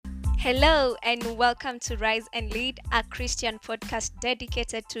Hello and welcome to Rise and Lead, a Christian podcast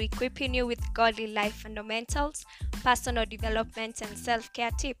dedicated to equipping you with godly life fundamentals, personal development, and self-care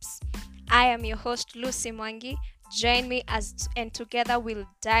tips. I am your host, Lucy Mwangi. Join me and together we'll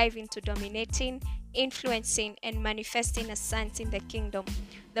dive into dominating, influencing, and manifesting as sons in the kingdom.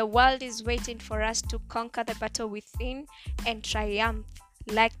 The world is waiting for us to conquer the battle within and triumph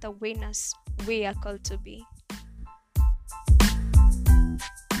like the winners we are called to be.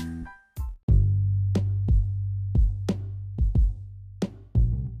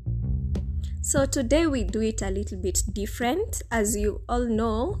 So today we do it a little bit different. As you all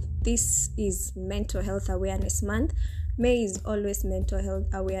know, this is Mental Health Awareness Month. May is always Mental Health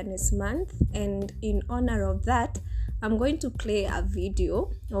Awareness Month, and in honor of that, I'm going to play a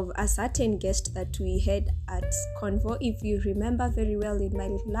video of a certain guest that we had at Convo. If you remember very well, in my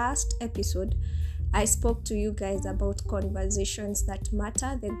last episode, I spoke to you guys about Conversations That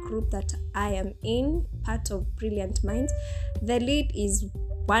Matter, the group that I am in, part of Brilliant Minds. The lead is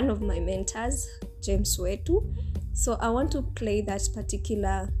one of my mentors, James Wetu. So I want to play that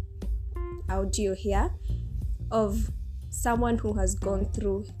particular audio here of someone who has gone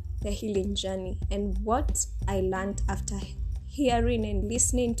through the healing journey and what I learned after hearing and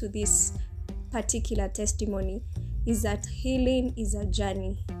listening to this particular testimony is that healing is a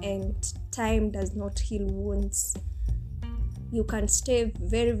journey and time does not heal wounds. You can stay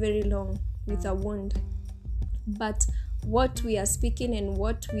very, very long with a wound, but what we are speaking and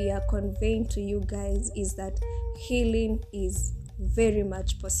what we are conveying to you guys is that healing is very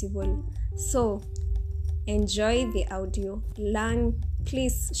much possible. So enjoy the audio, learn,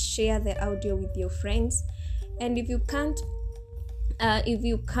 please share the audio with your friends, and if you can,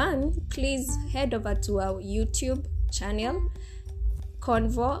 please head over to our YouTube channel,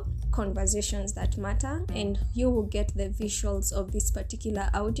 Conversations That Matter, and you will get the visuals of this particular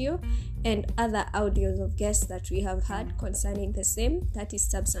audio and other audios of guests that we have had concerning the same, that is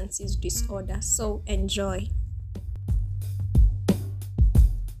substance use disorder. So enjoy.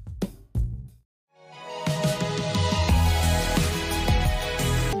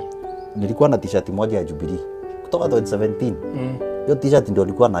 Nilikuwa na t-shirt moja ya Jubilee kutoka 2017. Hiyo t-shirt ndio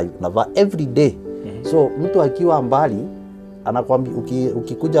nilikuwa navaa every day. So mtu akiwa mbali anakwambia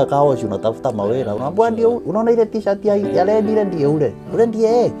ukikuja Kaoshi unatafuta Mawera, unaambia ndio unaona ile t-shirt ya red ile ndio ule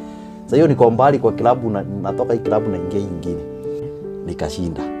ndiye. Sasa hiyo niko mbali kwa klabu, natoka hii klabu na ingia nyingine.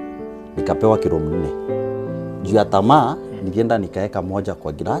 Nikashinda. Nikapewa kilo 4. Juu ya tamaa nilienda nikaeka moja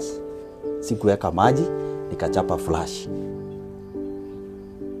kwa glass, sikuweka maji, nikachapa flash.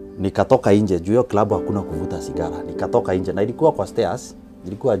 Nikatoka nje, juu hiyo klabu hakuna kuvuta sigara. Nikatoka nje na ilikuwa kwa stairs,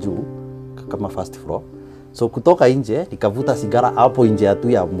 ilikuwa juu kama first floor. So kutoka nje nikavuta sigara hapo nje ya tu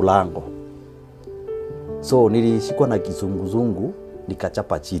ya mlango. So nilishikwa na kizunguzungu,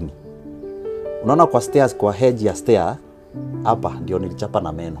 nikachapa chini. Unaona kwa stairs, kwa hedge ya stair hapa ndio nilichapa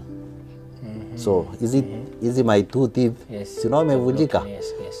na meno. So hizi my two teeth, si unaona imevunjika.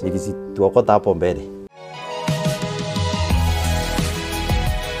 Nilizituokota hapo mbele.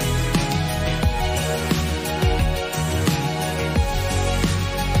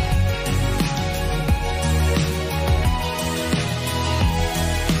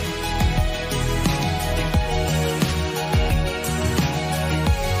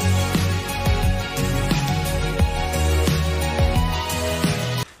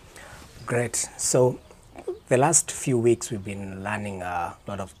 Great. So the last few weeks we've been learning a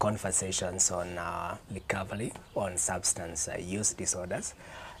lot of conversations on recovery, on substance use disorders,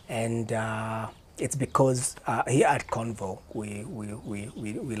 and it's because here at Convo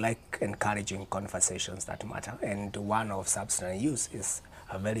we like encouraging conversations that matter, and one of substance use is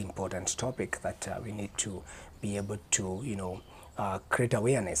a very important topic that we need to be able to create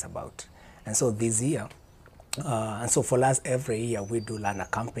awareness about. And so this year, and so for us, every year we do learn a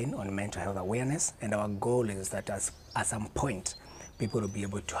campaign on mental health awareness, and our goal is that at some point people will be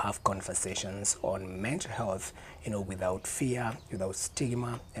able to have conversations on mental health, without fear, without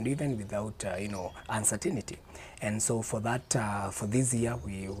stigma, and even without uncertainty. And so for that, for this year,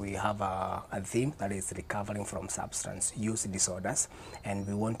 we have a theme that is recovering from substance use disorders, and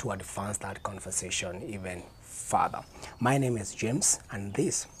we want to advance that conversation even further. My name is James, and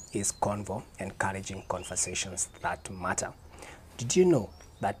this is Convo, encouraging conversations that matter. Did you know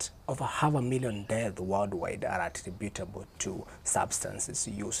that over 500,000 deaths worldwide are attributable to substances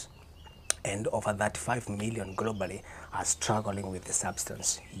use? And over that 5 million globally are struggling with the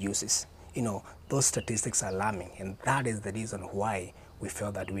substance uses. Those statistics are alarming, and that is the reason why we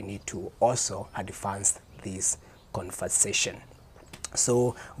feel that we need to also advance this conversation.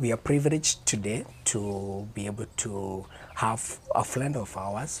 So we are privileged today to be able to have a friend of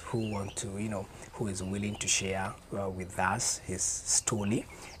ours who want to, who is willing to share with us his story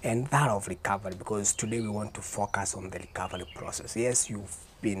and that of recovery, because today we want to focus on the recovery process. Yes, you've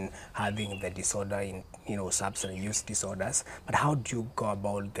been having the disorder in, substance use disorders, but how do you go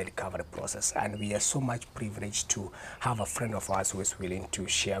about the recovery process? And we are so much privileged to have a friend of ours who is willing to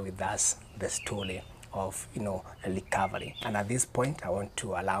share with us the story of a recovery. And at this point I want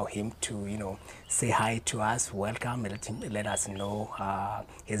to allow him to say hi to us, welcome, let us know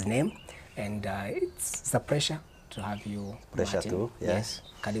his name, and it's a pleasure to have you, Pleasure Martin. too, yes.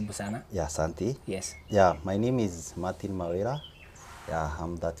 Karibu sana. Yeah, Santi. Yes. Yeah, my name is Martin Mawera. Yeah,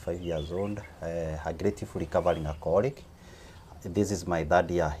 I'm 35 years old, a grateful recovering alcoholic. This is my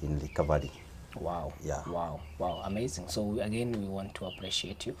third year in recovery. Wow. Yeah. Wow, amazing. So again, we want to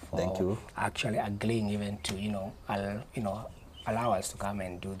appreciate you for Thank you. actually agreeing even to allow us to come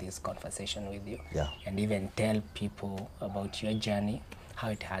and do this conversation with you. Yeah. And even tell people about your journey, how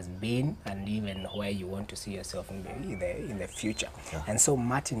it has been, and even where you want to see yourself in the future. Yeah. And so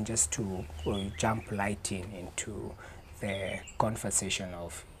Martin, just to jump right into the conversation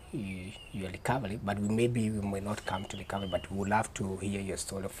of your recovery, but we may not come to recovery, but we would love to hear your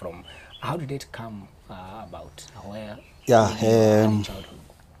story from how did it come about, where Yeah, early childhood.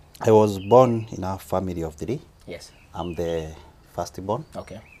 I was born in a family of 3. Yes. I'm the firstborn.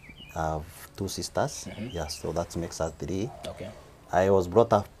 Okay. I have 2 sisters. Yeah, so that makes us 3. Okay. I was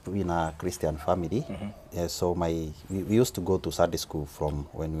brought up in a Christian family. Yeah, so we used to go to Sunday school from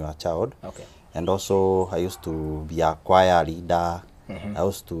when we were a child. Okay. And also I used to be a choir leader. I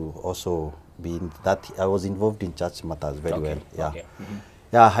used to also be in that. I was involved in church matters very well. Yeah. Okay.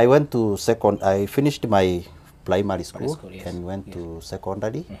 Yeah, I went to I finished my primary school, yes. and went to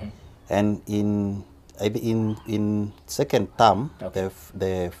secondary. And in second term, Okay.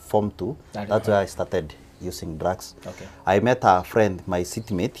 the form 2, that's where I started using drugs. Okay. I met a friend, my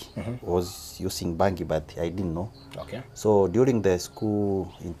seatmate, was using bangi, but I didn't know. Okay. So during the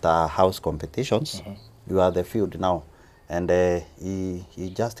school inter-house competitions, we were the field now, and he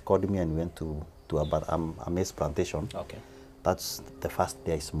just called me and went to a maize plantation. Okay. That's the first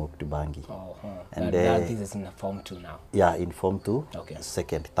day I smoked bangi. Oh, And that this is in the form 2 now. yeah, in form 2, Okay.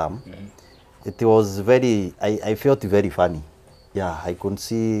 second term. It was very, I felt very funny. Yeah, I could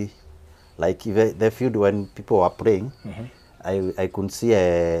see, like the field when people were playing, I could see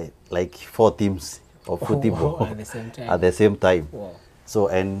like 4 teams of football at the same time. at the same time. Wow. So,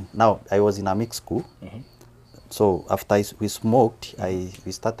 and now I was in a mixed school. So after we smoked,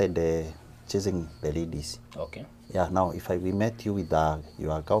 we started chasing the ladies. Okay. Yeah, now if we met you with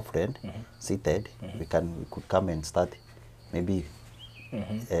your girlfriend seated, we could come and start maybe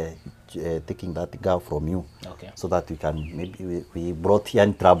taking that girl from you, Okay. so that we brought you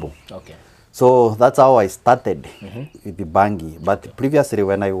in trouble. Okay. So that's how I started with the bangi. But previously,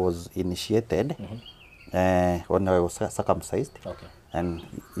 when I was initiated, when I was circumcised, Okay. and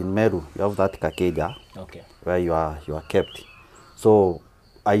in Meru you have that kakeja, Okay. where you are kept. So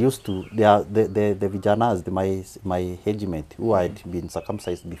I used to, the vijanas, my regiment, who had been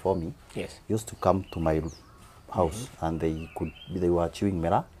circumcised before me, Yes. used to come to my house, and they were chewing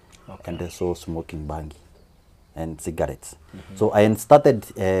mera, Okay. and also smoking bangi and cigarettes. So I started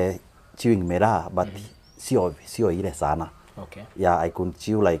chewing mera, but sio ile sana. Okay. Yeah, I could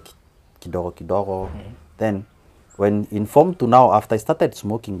chew like kidogo kidogo. Then when in form 2 now, after I started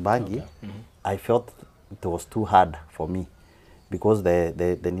smoking bangi, I felt it was too hard for me, because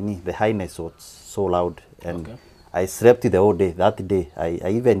the highness was so loud, and Okay. I slept the whole day. That day I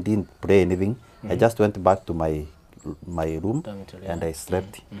even didn't pray anything. I just went back to my room, Dormitory, and I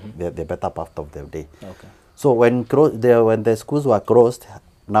slept the better part of the day. Okay. So when the schools were closed,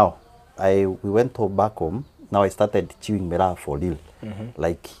 now we went back home. Now I started chewing mera for real.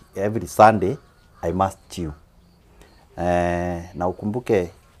 Like every Sunday, I must chew. Now kumbuke,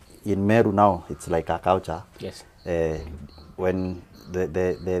 in Meru now, it's like a culture. Yes. When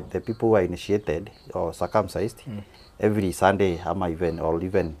the people who are initiated or circumcised, every Sunday, or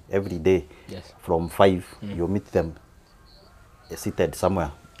even every day, Yes. from 5, you meet them seated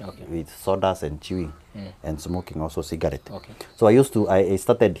somewhere, Okay. with sodas and chewing and smoking also cigarette. Okay. So I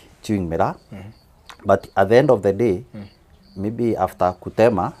started chewing mera, but at the end of the day, maybe after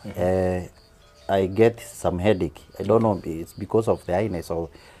kutema, I get some headache. I don't know, it's because of the highness, or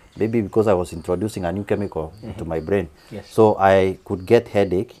maybe because I was introducing a new chemical into my brain. Yes. So I could get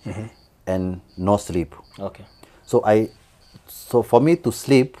headache and no sleep. Okay. So for me to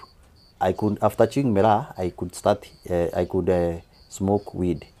sleep, I could, after chewing mera, I could smoke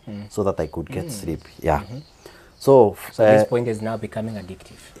weed, so that I could get sleep. Yeah. So, So this point is now becoming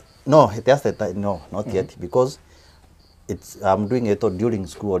addictive. no, that's the time. No, not yet, because I'm doing it during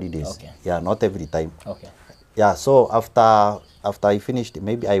school holidays. Okay. Yeah, not every time. Okay. Yeah, so after I finished,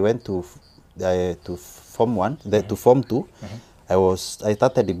 maybe I went to Form 1, to Form 2. I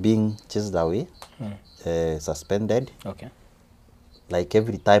started being chased away, suspended. Okay. Like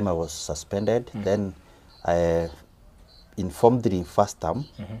every time I was suspended. Then in Form 3 first term,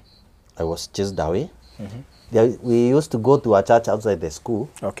 I was chased away. We used to go to a church outside the school.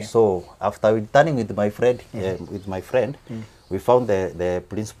 Okay. So after returning with my friend, we found the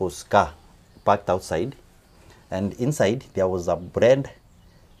principal's car parked outside, and inside there was a bread,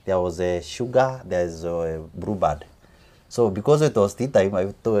 there was a sugar, there's a bluebird. So because it was tea time,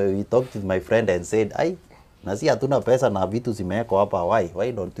 we talked with my friend and said, "Ai, nasi hatuna pesa na vitu zimewekwa hapa.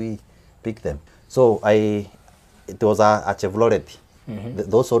 Why don't we pick them?" So it was a Chevrolet.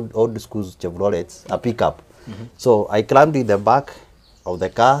 Those old school Chevrolets, a pickup. So I climbed in the back of the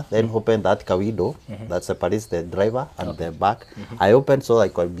car, then opened that car window that separates the driver and the back. I opened so I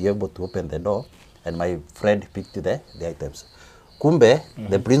could be able to open the door, and my friend picked the items. Kumbe,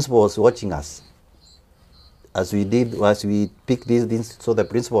 the principal was watching us as we picked these things. So the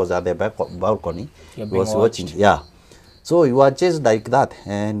principal was at the balcony. He was watching. Yeah. So you were chased like that,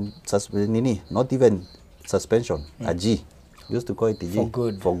 and not even suspension, a G. Used to call it a G. For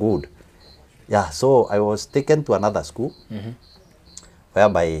good. For good. Yeah, so I was taken to another school,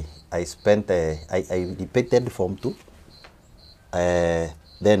 whereby I spent, I repeated Form 2.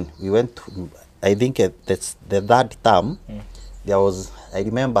 Then we went to, I think that's the third term, there was, I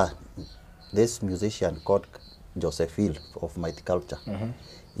remember this musician called Joseph Hill of Mighty Culture.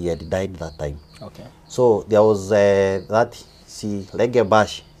 He had died that time. Okay. So there was that, reggae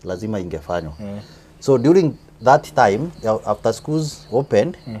bash, lazima ingefanywa. So during that time, after schools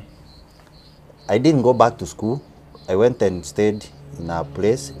opened, I didn't go back to school. I went and stayed in a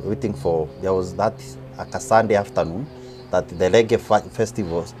place waiting for, there was that, like a Sunday afternoon, that the reggae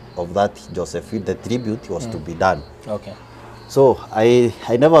festival of that Joseph Hill, the tribute was to be done. Okay. So I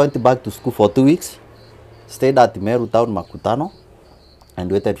never went back to school for 2 weeks, stayed at Meru Town Makutano,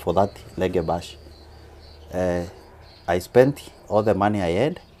 and waited for that reggae bash. I spent all the money I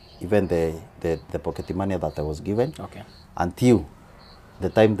had, even the pocket money that I was given, until the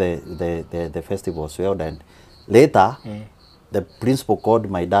time the festival was held. And later, the principal called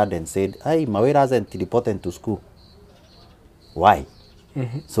my dad and said, "Hey, Mawira hasn't reported to school." Why?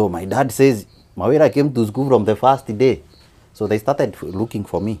 So my dad says, "Mawira came to school from the first day." So they started looking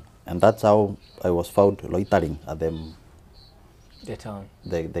for me, and that's how I was found loitering at the town,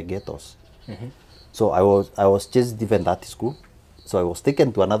 the ghettos. So I was chased even that school. So I was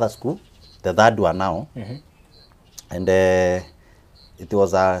taken to another school, the third one now, and it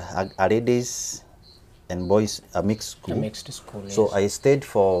was a ladies and boys, a mixed school. A mixed school, yes. So I stayed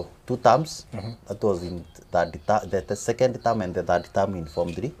for 2 terms. That was in the second term and the third term in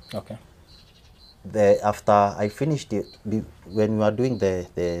Form 3. Okay. After I finished it, when we were doing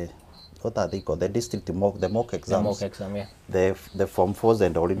the what are they called? The district mock exams. The mock exam, yeah. The Form 4s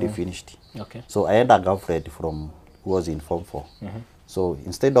had already finished. Okay. So I had a girlfriend who was in Form 4. So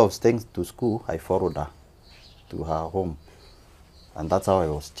instead of staying to school, I followed her to her home, and that's how I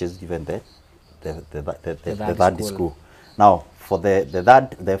was chased even the third school. Now for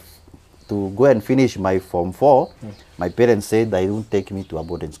to go and finish my Form 4, my parents said they won't take me to a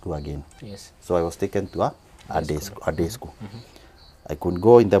boarding school again. Yes. So I was taken to a day school. I could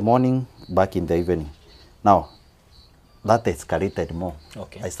go in the morning, back in the evening. Now, that escalated more.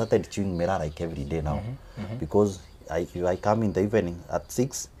 Okay. I started chewing miraa like every day now, because I come in the evening at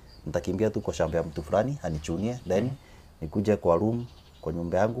 6, nitakimbia tu kwa shamba ya mtu fulani anichunie, then nikuje kwa room kwa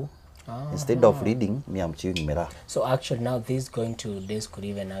nyumba yangu. Instead of reading, me I'm chewing miraa. So actually now this going to day school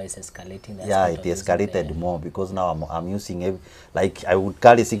even now is escalating. Yeah, it escalated more, because now I'm using like I would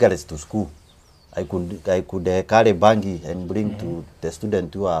carry cigarettes to school. I could carry bangi and bring to the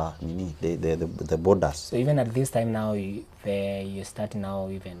student who are the borders. So even at this time now, you start now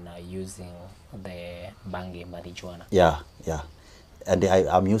even using the bangi marijuana. Yeah, and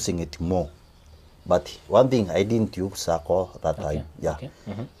I'm using it more. But one thing, I didn't use alcohol that time. Yeah,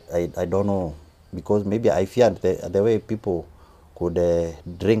 I don't know, because maybe I feared the way people could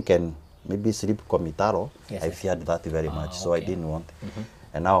drink and maybe sleep komitaro. Yes, I feared that very much, so I didn't want.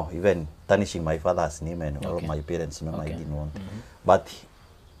 And now even tarnishing my father's name and all my parents' name, I didn't want. But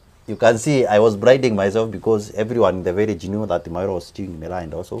you can see I was briding myself, because everyone in the village knew that Mairo was chewing miraa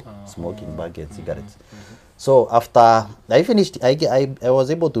and also smoking bag and cigarettes. So after I finished, I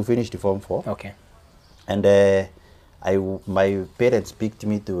was able to finish the Form 4. Okay. And my parents picked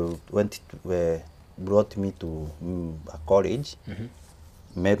me to brought me to a college,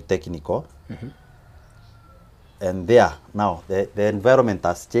 Meru Technical. And there, now, the environment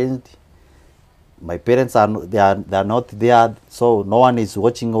has changed. My parents they are not there, so no one is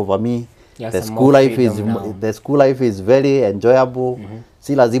watching over me. The school life is very enjoyable.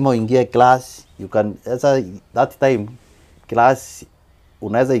 Si lazima uingie class, you can that time class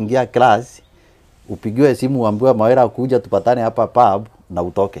unaweza ingia class upigiwe simu uambiwe Mawera kuja tupatane hapa pub na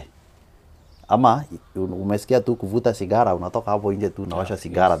utoke. Ama umesikia tu kuvuta sigara unatoka hapo nje tu unawasha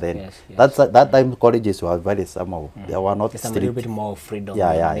sigara then. That time colleges were very somehow. They were not strict. A little bit more freedom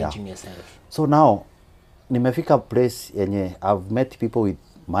managing yourself. So now nimefika place yenye I've met people with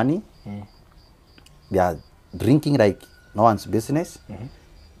money. They are drinking like no one's business.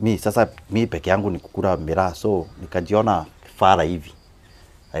 Mi peke yangu ni kukura miraa, so nikajiona fara hivi.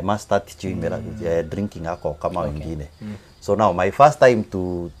 I must start drinking alcohol kama wengine. So now my first time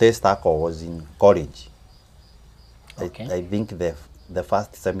to taste alcohol was in college. I think the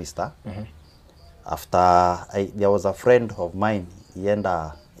first semester. After there was a friend of mine, he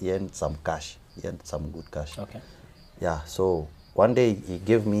earned some cash. He earned some good cash. Yeah, so one day he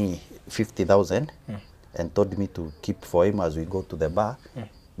gave me 50,000 and told me to keep for him as we go to the bar.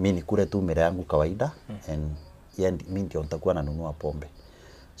 Mi nikule tu mira yangu kawaida and mi ndio nitakuwa nanunua pombe.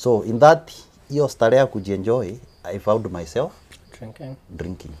 So in that hiyo starehe ya kujienjoy, I found myself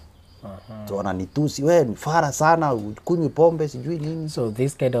drinking. So wananitusi, we ni fara sana, kunywi pombe sijui nini. So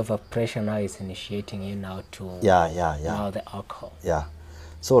this kind of a pressure now is initiating you now to now the alcohol. Yeah.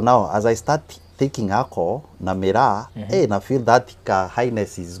 So now as I start taking alcohol na miraa, na feel that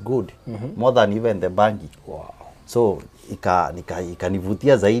highness is good more than even the bangi. Wow. So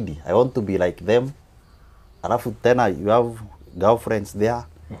ikanivutia zaidi. I want to be like them. Alafu tena you have girlfriends there.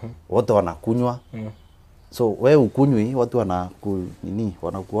 Wote wanakunywa. So wewe ukunywi, watu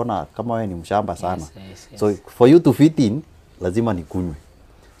wanakuona kama wewe ni mshamba sana. Yes. So for you to fit in, lazima nikunywe.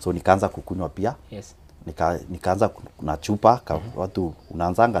 So nikaanza kukunywa pia. Nikaanza na chupa, watu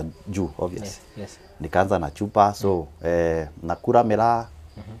unaanzanga juu obvious. Nikaanza na chupa, so nakula miraa,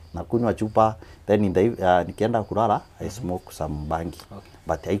 nakunywa chupa, then nikienda kulala I smoke some bangi.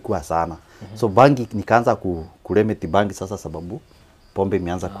 But haikuwa sana. So bangi nikaanza kulemeti bangi sasa sababu pombe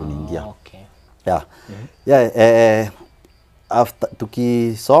imeanza kuniingia. After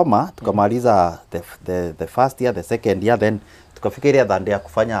tukisoma tukamaliza the first year, the second year, then tukafikiria dhande ya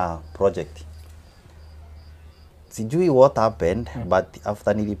kufanya project. Sijui what happened, but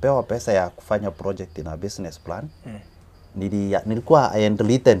after nilipewa pesa ya kufanya project in a business plan, nilikuwa I had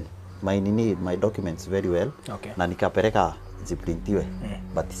written my documents very well, na nikapeleka ziprintiwe,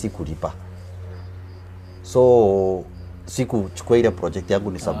 but sikulipa. So sikuchukua ile project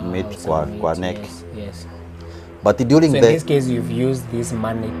yangu ni submit kwa NEC. But during in this case you've used this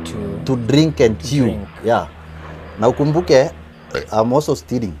money to drink and chill. Yeah. Na ukumbuke I'm also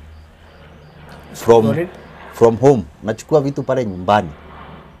stealing from home. Nachukua vitu pale nyumbani.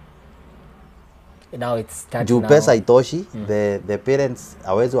 Now it's starting juu pesa itoshi, the parents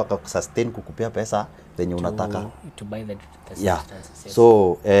hawezi wakasustain kukupea pesa zenye unataka to buy the substances.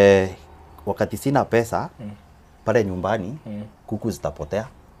 So wakati sina pesa pale nyumbani, kuku zitapotea,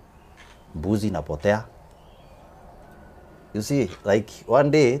 mbuzi inapotea. You see, like one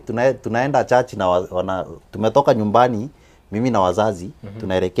day tunaenda church na tumetoka nyumbani mimi na wazazi,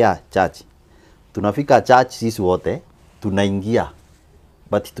 tunaelekea church. Tunafika church sisi wote, tunaingia.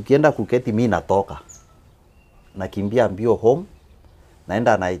 But tukienda kuketi mimi natoka. Nakimbia mbio home,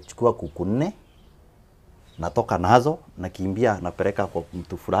 naenda naichukua kuku 4, natoka nazo, nakimbia napeleka kwa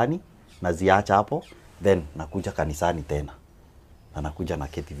mtu fulani, naziacha hapo, then nakuja kanisani tena. Na nakuja na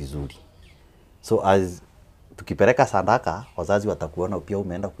keti vizuri. So as tukipeleka sadaka, wazazi watakuona pia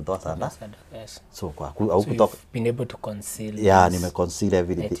umeenda kutoa sadaka. So au kutoka been able to conceal. Yeah, nimeconceal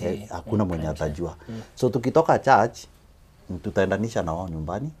everything. Hakuna mwenye atajua. So tukitoka church, tutaendanisha na wao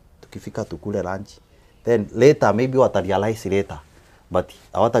nyumbani, tukifika tukule lunch. Then later maybe watarealize later. But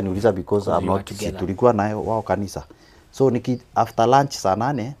hawataniuliza because I'm not tulikuwa nayo wao kanisa. So after lunch saa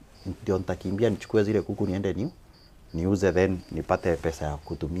 8 ndio nitakimbia nichukue zile kuku niende niuze, then nipate pesa ya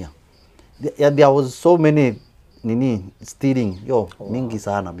kutumia. There was so many stealing mingi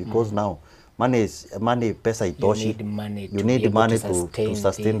sana because now money pesa itoshi. You need money to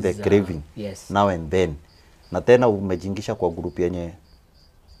sustain the craving now and then. Na tena umejingisha kwa group yenye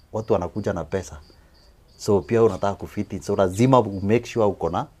watu wanakuja na pesa. So pia unataka kufiti, so lazima make sure uko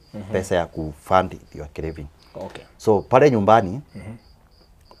na pesa ya kufund your craving. So pale nyumbani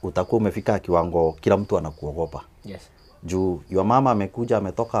utakuwa umefika kiwango kila mtu anakuogopa. Juu your mama amekuja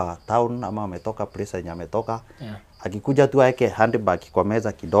ametoka town ama ametoka place yenye ametoka, akikuja tu aeke handbag kwa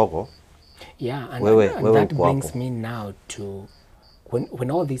meza kidogo, Yeah, and, Wewe and that uko brings hapo. me now to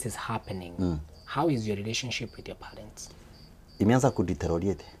when all this is happening, how is your relationship with your parents? Imeanza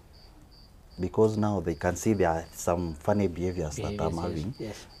kudeteriorate because now they can see there are some funny behaviors that I'm Yes, having.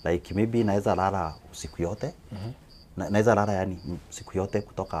 yes. Like maybe naweza lala usiku yote. Naweza lala yani siku yote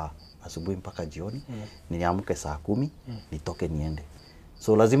kutoka asubuhi mpaka jioni. Niamke saa 10, nitoke niende.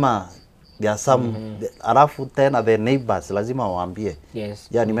 So lazima there are some alafu tena the neighbors lazima waambie. Yes.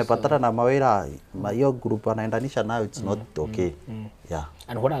 Yeah, nimepatana na Mawera, hiyo group anaendanisha now, it's not okay. Yeah.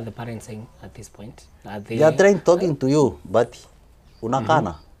 And what are the parents saying at this point? Are They are trying talking to you, but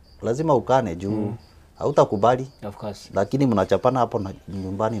unakana. Lazima ukane juu hautakubali. Of course. Lakini mnachapana hapo na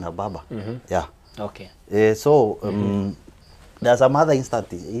nyumbani na baba. Yeah. Okay. So there are some other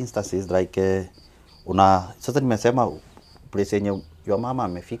instances like sasa nimesema place yenye your mama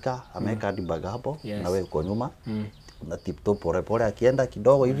amefika, ameweka hadi bag hapo, na wewe uko nyuma. Na tiptoe pole pole, akienda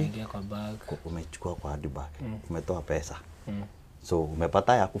kidogo hivi Ingia kwa bag. umechukua kwa hadi bag. Umetoa pesa. So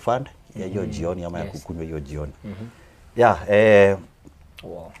umepata ya kufund ya hiyo jioni ama ya kukunywa hiyo jioni. Yeah,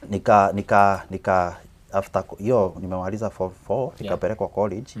 Wow. nika after hiyo nimemaliza form 4 nikapelekwa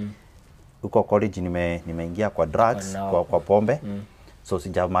college. Huko college nimeingia kwa drugs, kwa pombe. So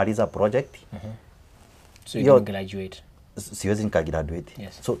sijamaliza project. So you can graduate. Siwezi nikagraduate.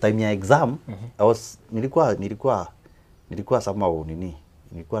 Yes. So time ya exam nilikuwa somehow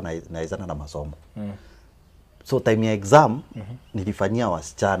nilikuwa naizana na masomo. So time ya exam nilifanyia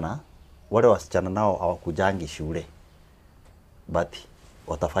wasichana, wale wasichana nao hawakujangi shule, but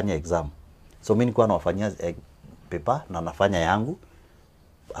watafanya exam. So mimi nilikuwa nawafanyia paper na nafanya yangu,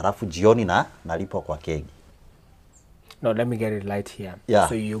 alafu jioni nalipwa kwa kegi. No, let me get it right here. Yeah.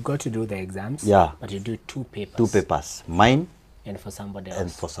 So you got to do the exams, but you do 2 papers. 2 papers, mine and for somebody else.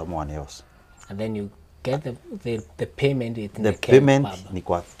 and for someone else. And then you get the payment in the payment ni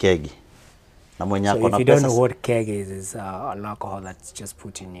kwa kegi. Na mwenye so ako na if you pesa, don't know what keg is an alcohol that's just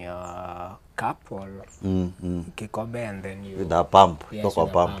put in your cup or kikombe and then you... With a pump, Yes, toka with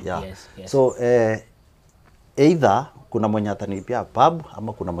a pump, pump, yeah. yes. So either kuna mwenye atanipea pub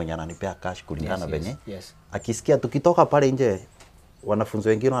ama kuna mwenye ananipea cash kulingana venye. Yes. Akisikia tukitoka pale nje wanafunzi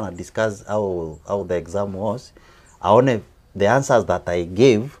wengine wana discuss how the exam was, aone the answers that I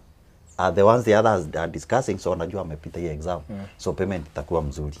gave are the ones the others are discussing, so wanajua amepita hii exam. So payment itakuwa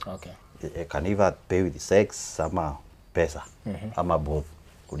mzuri. Okay. Can either pay with sex ama pesa ama both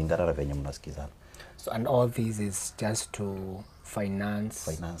kulingana na venye mnasikizana. So and all this is just to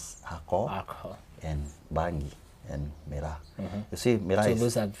finance alcohol and bangi and miraa. You see, miraa so is,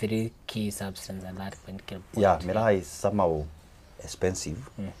 those are 3 key substances at that point. Yeah, miraa is somehow expensive.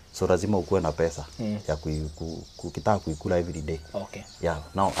 So lazima ukuwe na pesa ya kukitaka kuikula every day. Okay. Yeah,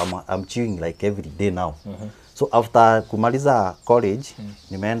 now I'm chewing like every day now. So after kumaliza college,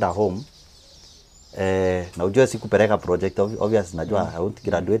 nimeenda home. Na ujue sikupeleka project, obviously najua I won't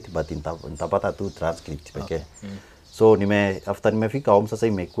graduate, but nitapata tu transcript pekee. So after nimefika home sasa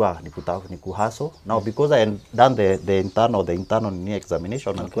imekuwa ni kuhustle. Now because I had done the internal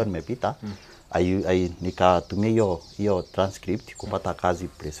examination nilikuwa nimepita, nikatumia hiyo transcript kupata kazi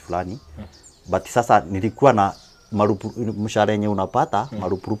place fulani. But sasa nilikuwa na mshahara yenye unapata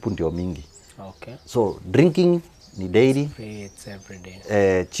marupurupu ndio mingi. Okay. So drinking ni daily. It's every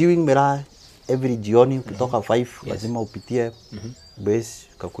day. Chewing miraa every jioni ukitoka 5 lazima upitie base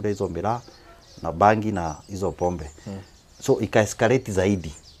kakula hizo miraa na bangi na hizo pombe. So ika-escalate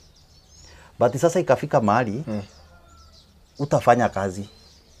zaidi. But sasa ikafika mahali utafanya kazi.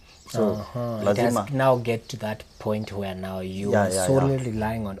 So lazima it has now get to that point where now you are solely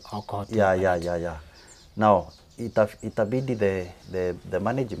relying on alcohol. Yeah. Now itabidi the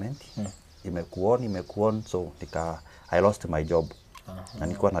management imekuon, so I lost my job. Na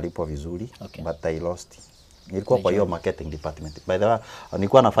nilikuwa nalipwa vizuri, but I lost. Nilikuwa kwa hiyo marketing department. By the way,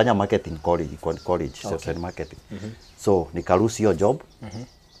 nilikuwa nafanya marketing college, sales and marketing. So nikalose hiyo job.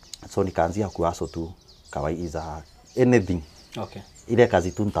 So nikaanzia kuaso tu kawaida anything. Okay. Ile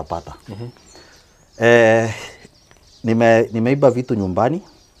kazi tu nitapata. Nimeiba vitu nyumbani.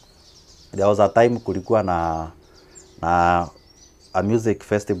 There was a time kulikuwa na a music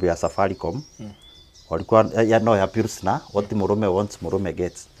festival ya Safaricom. Walikuwa ya Pilsner, what murume wants murume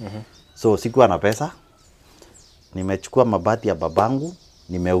gets. So sikuwa na pesa. Nimechukua mabati ya babangu,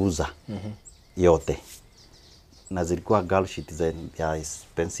 nimeuza yote. Na zilikuwa girl shit ya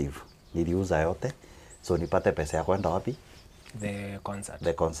expensive. Niliuza yote. So nipate pesa ya kwenda wapi?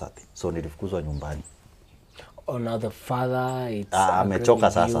 The concert. So nilifukuzwa nyumbani. Oh, now the father, it's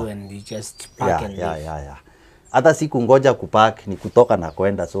amechoka sasa. And you just pack and leave. Yeah. Hata siku ngoja kupack ni kutoka na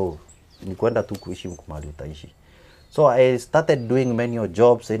kwenda, so ni kwenda tu kuishi mahali utaishi. So I started doing many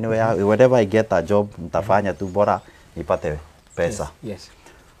jobs anywhere. Whenever I get a job, nitafanya tu bora nipate pesa. Yes.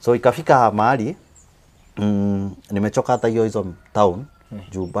 So ikafika mahali nimechoka hata hizo town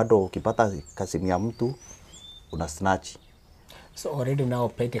juu bado ukipata kasimu ya mtu una snatch. So already now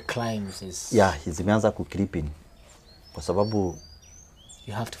petty crimes is... Yeah, zimeanza kucreeping. Kwa sababu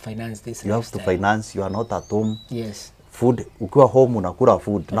you have to finance this. You have to finance, you are not at home. Yes. Food, ukiwa home unakula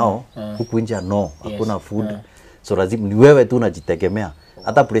food. Now, huku nje no, hakuna food. So lazima ni wewe tu unajitegemea.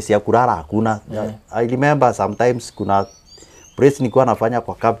 Hata place ya kulala hakuna. I remember sometimes kuna place nilikuwa nafanya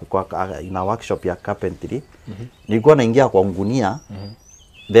kwa ina workshop ya carpentry. Nilikuwa naingia kwa ngunia.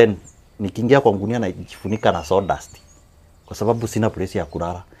 Then nikiingia kwa ngunia najifunika na sawdust. Kwa sababu sina place ya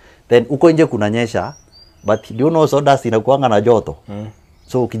kulala. Then uko nje kunanyesha, but do you know sawdust inakuanga na joto.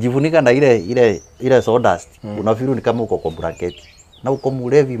 So ukijifunika na ile sawdust, unafiru ni kama uko kwa blanket. Na uko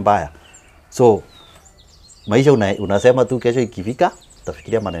mlevi mbaya. So maisha unasema tu kesho ikifika,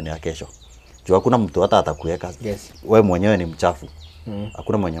 utafikiria maneno ya kesho. Juu hakuna mtu hata atakuweka. Yes. Wewe mwenyewe ni mchafu.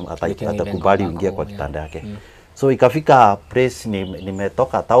 Hakuna mwenye atakubali uingie kwa kitanda yake. So ikafika place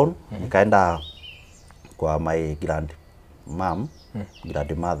nimetoka town, nikaenda kwa my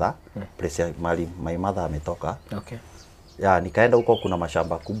grandmother, place ya mali my mother ametoka. Okay. Yeah, nikaenda huko kuna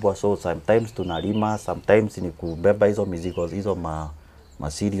mashamba kubwa, so sometimes tunalima, sometimes ni kubeba hizo mizigo hizo ma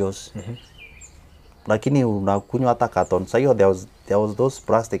serious. Lakini unakunywa hata carton. So there was those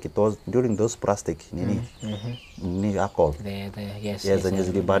plastic, it was during those plastic ni alcohol. Yes, zenye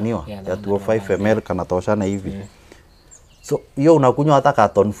zilibaniwa ya 205 ml kanatoshana hivi. So hiyo unakunywa hata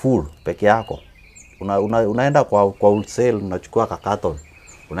carton full peke yako. Unaenda kwa wholesale unachukua ka carton,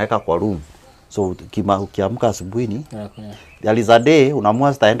 unaweka kwa room. So ukiamka asubuhi ni there day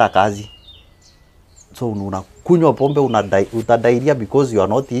unaamua sitaenda kazi. So unakunywa pombe utadairia because you are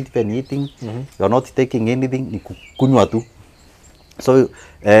not even eating, you are not taking anything, ni kunywa tu. So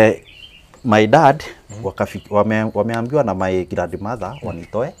my dad wameambiwa na my grandmother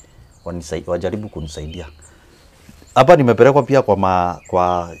wanitoe wajaribu kunisaidia. Hapa nimepelekwa pia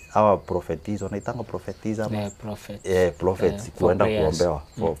kwa hawa prophetess, wanaitanga prophetess ama prophets kuenda kuombewa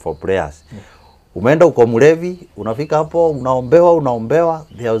for prayers. Umeenda uko mlevi, unafika hapo unaombewa,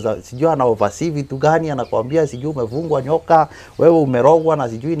 sijui ana oversee vitu gani, anakuambia sijui umefungwa nyoka, wewe umerogwa na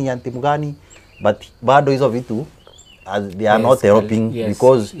sijui ni anti gani, but bado hizo vitu they are not helping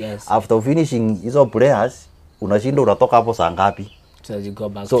because after finishing hizo prayers unashinda unatoka hapo saa ngapi? So you go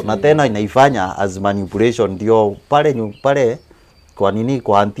back so na tena inaifanya as manipulation, ndio pale kwa nini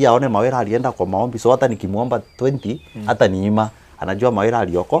kwa auntie aone Mawera alienda kwa maombi, so hata nikimuomba 20 hata niima anajua Mawera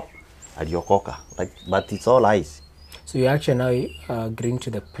aliokoka, like, but it's all lies. So you actually now agreeing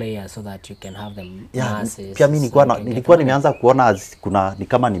to the players so that you can have them masses. Pia mimi nilikuwa nimeanza kuona kuna ni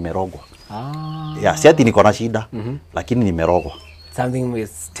kama nimerogwa. Si ati niko na shida, lakini nimerogwa.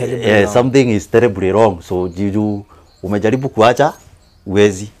 Something is terribly wrong. So juju umejaribu kuacha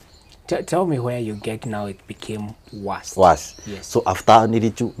uwezi. Tell me where you get now it became worse. Yes. So after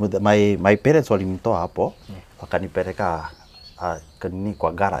my parents walinitoa hapo, wakanipeleka kanini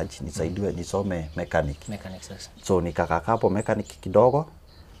kwa garage nisaidiwe nisome mechanics. So nikakaa hapo mechanic kidogo,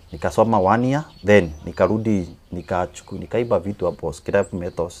 nikasoma 1 year, then nikarudi nikaiba vitu hapo scrap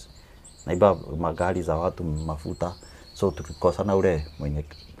metals, naiba magari za watu mafuta. So tukikosana ule mwenye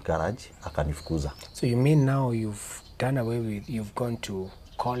garage akanifukuza. So you mean now you've done away with, you've gone to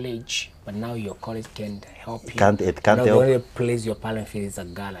college, but now your college can't help you. It can't help. The only place your parent feel is a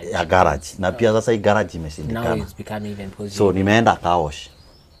garage. A garage. Na pia sasa hii garage imeshindikana. Now it's becoming even possible. So nimeenda kaosh.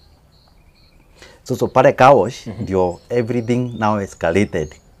 So pale kaosh ndio everything now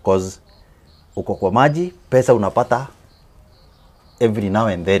escalated because uko kwa maji, pesa unapata every now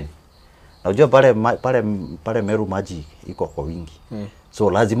and then. Na unajua pale Meru maji iko kwa wingi. So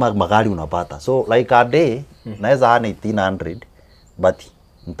lazima magari unapata. So like a day naweza earn 1800 but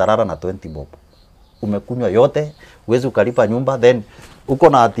mtarara na 20 bob. Umekunywa yote, uwezi ukalipa nyumba, then uko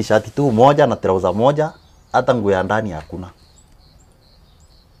na t-shirt tu moja na trouser moja, hata nguo ya ndani hakuna.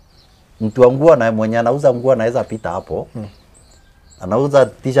 Mtu wa nguo na mwenye anauza nguo anaweza pita hapo. Anauza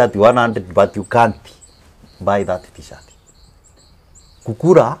t-shirt 100 but you can't buy that t-shirt.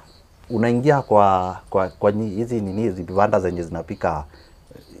 Kukura unaingia kwa hizi vibanda zenye zinapika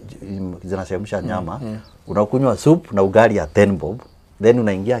zinachemsha nyama, unakunywa soup na ugali ya 10 bob, then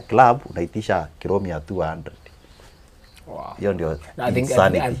unaingia club unaitisha kilomi ya 200. Wow. Hiyo ndio I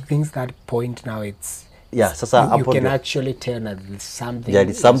think that point now it's sasa you can actually tell that something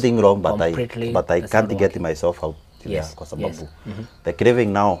there is something wrong, but I can't get myself out there kwa sababu the craving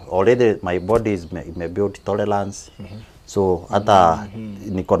now already my body is built tolerance. So hata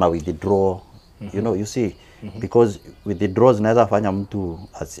niko na withdraw, you know, you see because with the draws naweza fanya mtu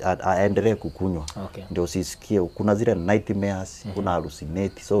aendelee kukunywa. Okay. Ndio usisikie kuna zile nightmares, kuna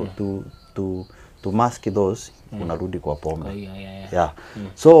hallucinate. So to mask those unarudi kwa pombe. Yeah.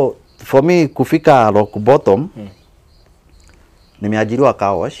 So for me kufika rock bottom nimeajiriwa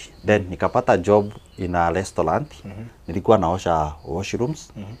car wash, then nikapata job in a restaurant. Nilikuwa naosha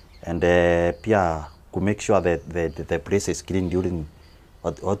washrooms and pia to make sure that the place is clean during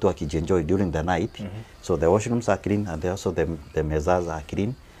watu wakienjoy during the night. So the washrooms are clean and also the mezas are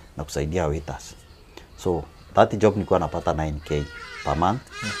clean na kusaidia waiters. So that job nilikuwa napata 9k per month.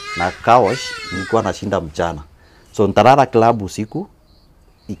 Na car wash nilikuwa nashinda mchana. So nitalala club usiku,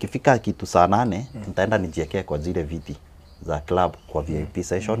 ikifika kitu saa 8 nitaenda nijiekee kwa zile viti za club kwa VIP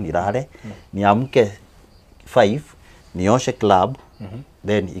session, nilale, niamke 5, nioshe club,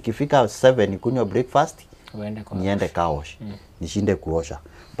 then ikifika 7 nikunywa breakfast, niende car wash, nishinde kuosha.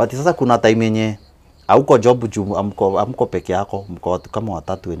 But sasa kuna time yenye hauko job juu amko peke yako, mko watu kama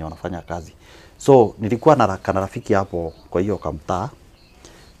watatu wenye wanafanya kazi. So nilikuwa na rafiki hapo kwa hiyo kamtaa.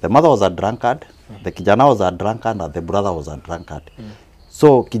 The mother was a drunkard, the kijana was a drunkard, and the brother was a drunkard.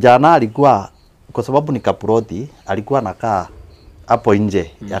 So kijana alikuwa, kwa sababu ni kaproti, alikuwa anakaa hapo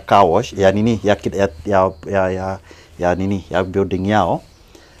nje ya car wash, ya nini, ya nini, ya building yao.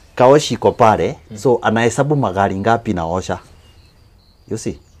 Car wash iko pale, so anahesabu magari ngapi naosha. You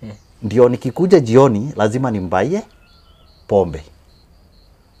see? Ndio nikikuja jioni lazima nimbaie pombe.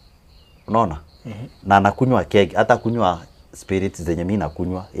 Unaona? Na anakunywa keg, hata kunywa spirits zenye mimi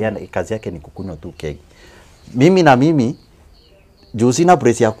nakunywa. Yaani kazi yake ni kukunywa tu keg. Mimi juu sina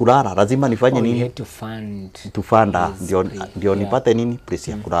place ya kulala, lazima nifanye nini? To fund ndio nipate nini?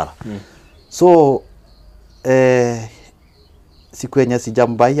 Place ya kulala. So siku yenye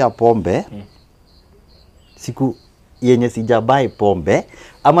sijambaia pombe, siku yenye sijabai pombe,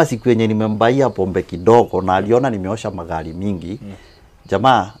 ama siku yenye nimembaia pombe kidogo na aliona nimeosha magari mingi,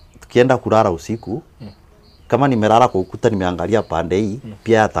 jamaa tukienda kulala usiku, kama nimelala kwa ukuta nimeangalia pande hii,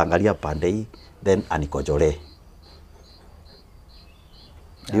 pia ataangalia pande hii, then anikojole.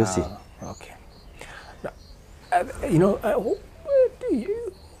 You see? Okay. Now,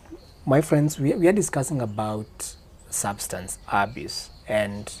 my friends, we are discussing about substance abuse,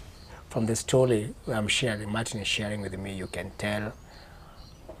 and from the story I'm sharing, Martin is sharing with me, you can tell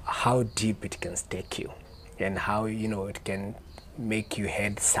how deep it can take you and how, it can make you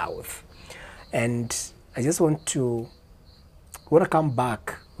head south. And I just want to come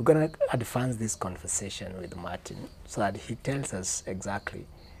back. We're going to advance this conversation with Martin so that he tells us exactly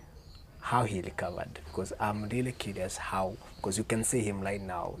how he recovered, because I'm really curious how, because you can see him right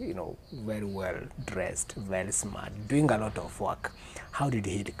now, very well dressed, very smart, doing a lot of work. How did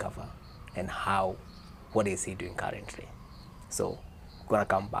he recover, and what is he doing currently? So we're going to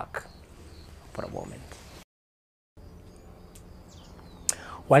come back for a moment.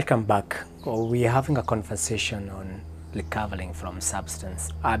 Welcome back. We are having a conversation on recovering from substance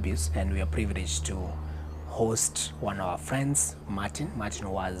abuse, and we are privileged to host one of our friends, Martin. Martin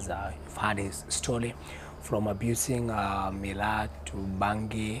was, you've heard his story from abusing Mila to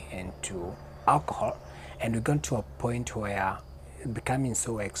Bangi and to alcohol, and we got to a point where becoming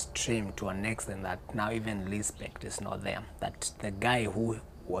so extreme to an extent that now even respect is not there, that the guy who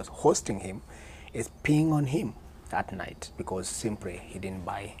was hosting him is peeing on him that night because simply he didn't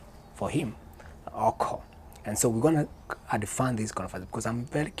buy for him alcohol. And so we're going to advance this conversation because I'm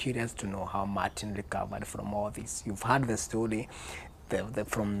very curious to know how Martin recovered from all this. You've heard the story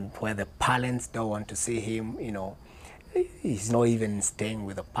from where the parents don't want to see him, he's not even staying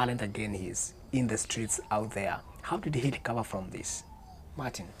with the parent again, he's in the streets out there. How did he recover from this?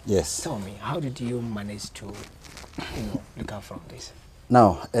 Martin, yes. Tell me, how did you manage to, recover from this?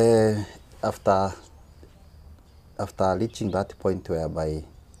 Now, after reaching that point whereby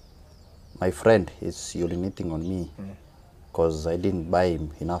my friend is urinating on me because I didn't buy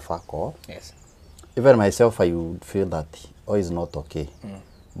him enough alcohol. Yes. Even myself, I would feel that, it's not okay.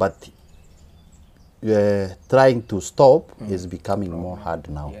 But trying to stop is becoming more hard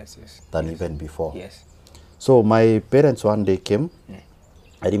now than even before. Yes. So my parents one day came.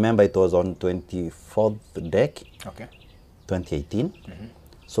 I remember it was on 24th deck, 2018.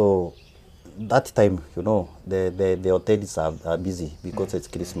 So that time, the hotels are busy because it's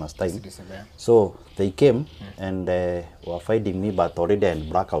Christmas time. So they came and were finding me, but already in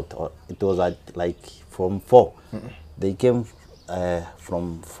blackout. It was like from 4. They came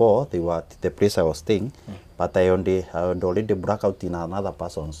from 4. They were at the place I was staying, but I had already blackout in another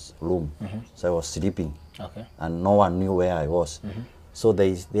person's room. So I was sleeping, and no one knew where I was. So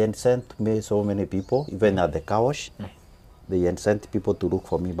they sent me so many people, even at the car wash. they sent people to look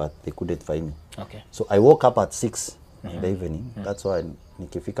for me but they couldn't find me. Okay. So I woke up at 6 in the evening. That's why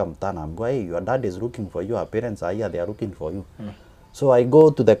nikifika mtana, I'm going, hey, your dad is looking for you, our parents are here, they are looking for you. So I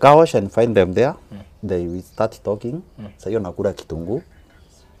go to the car wash and find them there. We start talking. Sasa hiyo nakula kitunguu.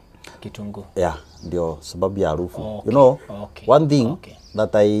 Kitunguu. Yeah, ndio sababu ya harufu. Okay. You know, Okay. one thing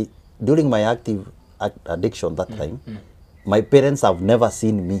that during my active addiction that time, my parents have never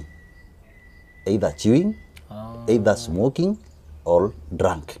seen me either chewing, either smoking or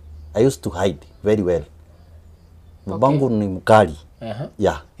drunk. I used to hide very well. Babangu ni mkali.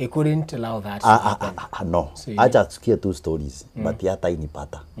 Yeah. He couldn't allow that to happen. No. So acha tusikie two stories, but hata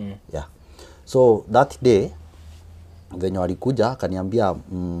inipata. Yeah. So that day venye walikuja akaniambia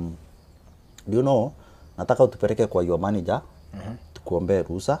do you know, nataka utupeleke kwa your manager tukuombe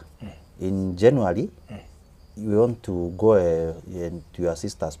ruhusa. In January we want to go to your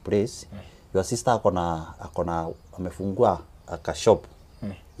sister's place. Your sister akona amefungua aka shop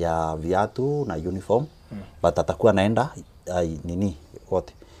ya viatu na uniform, but atakuwa naenda nini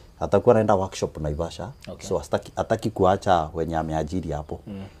wote atakuwa naenda workshop Naivasha. So ataki kuacha wenye ameajiri hapo.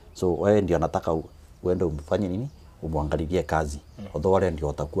 So wewe ndio nataka uende umfanye nini, umwangalilie kazi, although wale ndio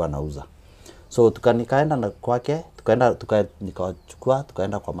watakuwa nauza. So nikaenda na kwake, nikawachukua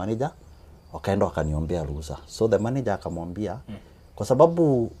tukaenda kwa manager, wakaenda wakaniombea ruhusa. So the manager akamwambia kwa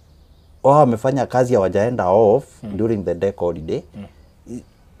sababu amefanya kazi hawajaenda off during the day holiday,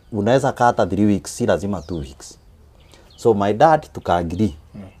 unaweza kaa hata 3 weeks, si lazima 2 weeks. So my dad tuka-agree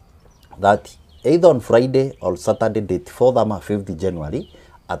that either on Friday or Saturday date 4th ama 5th January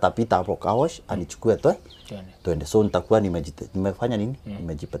atapita hapo kawash anichukue twende. So nitakuwa nimefanya nini?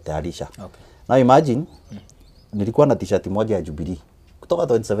 Nimejipatayarisha. Okay. Now imagine nilikuwa na t-shirt moja ya Jubilee kutoka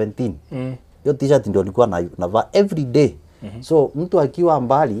 2017. Hiyo t-shirt ndio nilikuwa navaa every day. So mtu akiwa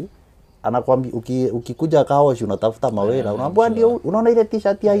mbali anakuambia ukikuja kawash unatafuta Mawera, unaambia ndio unaona ile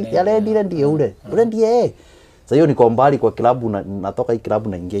t-shirt ya red ile ndio ule ndiye. Sasa hiyo niko mbali kwa klabu, natoka hii klabu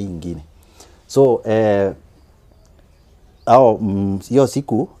na ingia nyingine. So hiyo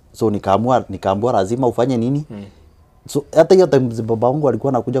siku so nikaamua lazima ufanye nini. So hata hiyo time baba wangu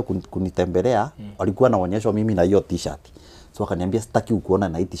alikuwa anakuja kunitembelea, alikuwa anaonyeshwa mimi na hiyo t-shirt. So akaniambia sitaki ukuona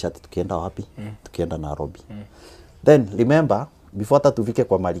na hii t-shirt, tukienda wapi? Tukienda Nairobi. Then remember before hata tufike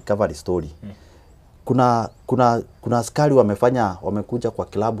kwa my recovery story. Kuna askari wamekuja kwa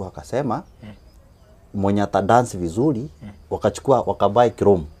klabu akasema mwenye ata dance vizuri, wakabai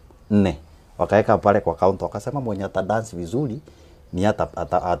chrome 4 wakaeka pale kwa counter, wakasema mwenye ata dance vizuri ni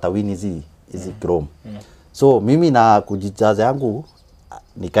atawin hizi chrome. So mimi na kujijaza yangu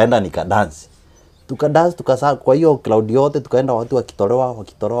nikaenda nikadance. Tukasa kwa hiyo crowd yote tukaenda, watu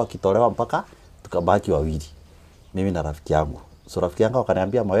wakitolewa mpaka tukabaki wawili, mimi na rafiki yangu. So rafiki yangu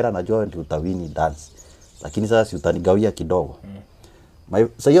akaniambia, Mawera, najua ndio utawini dance, lakini sasa si utanigawia kidogo.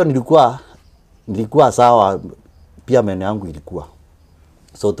 Sasa hiyo nilikuwa sawa, pia meno yangu ilikuwa.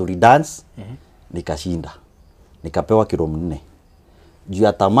 So tuli dance, nikashinda. Nikapewa kilo 4. Juu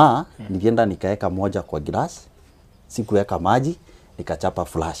ya tamaa, nilienda nikaeka moja kwa glass, sikuweka maji, nikachapa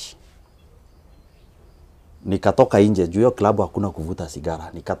flash. Nikatoka nje, juu hiyo klabu hakuna kuvuta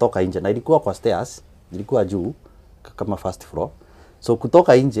sigara. Nikatoka nje na ilikuwa kwa stairs, ilikuwa juu kama first floor. So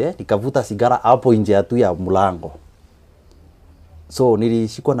kutoka nje nikavuta sigara hapo nje ya mlango. So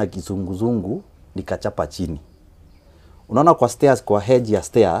nilishikwa na kizunguzungu, nikachapa chini. Unaona kwa stairs, kwa hedge ya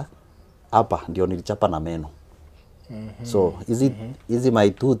stair hapa ndio nilichapa na meno. So hizi my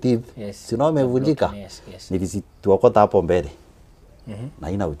two teeth, sino imevunjika. Nilizituokota hapo mbele.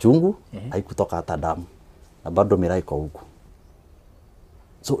 Na ina uchungu, haikutoka hata damu. Na bado miraa iko huku.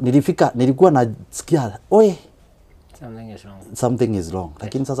 So nilikuwa nasikia, oye, something is wrong.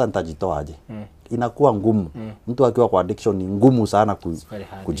 Lakini sasa nitajitoa aje? Inakuwa ngumu. Mtu akiwa kwa addiction ni ngumu sana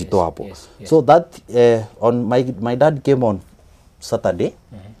kujitoa hapo. So that on my dad came on Saturday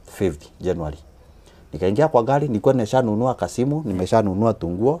 5th January. Nikaingia kwa gari, nilikuwa nimeshanunua kasimu, nimeshanunua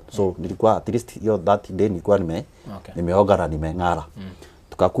tunguo. So nilikuwa at least hiyo that day nilikuwa nimeoga na nimeng'ara.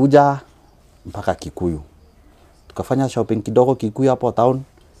 Tukakuja mpaka Kikuyu. Tukafanya shopping kidogo Kikuyu hapo town.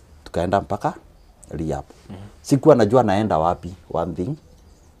 Tukaenda mpaka Rehab. Sikuwa najua naenda wapi, one thing.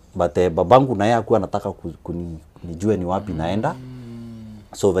 But babangu naye hakuwa anataka nijue ni wapi naenda.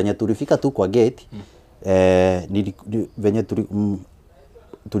 So venye tulifika tu kwa gate, venye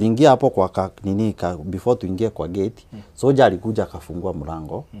tuliingia hapo kwa before tuingie kwa gate, soja alikuja akafungua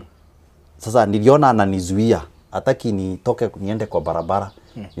mlango. Sasa niliona ananizuia, hataki nitoke niende kwa barabara.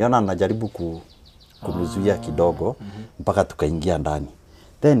 Niliona anajaribu kunizuia kidogo mpaka tukaingia ndani.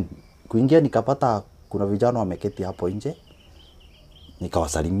 Then kuingia nikapata kuna vijana wameketi hapo nje.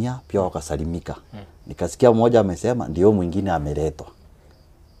 nikawasalimia pia wakasalimika. Nikasikia mmoja amesema ndio mwingine ameletwa.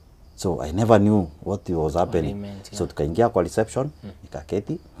 So I never knew what was happening. Meant, yeah. So tukaingia kwa reception,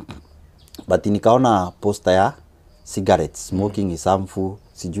 nikaketi. But nikaona poster ya cigarettes, smoking is harmful,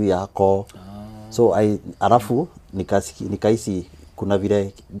 sijui yako. So alafu nikahisi kuna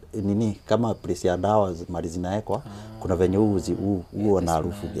vile nini kama place ya dawa mali zinaekwa, kuna venye huo na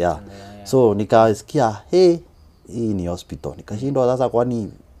harufu. Yeah. So nikasikia hii ni hospital. Nikashindwa sasa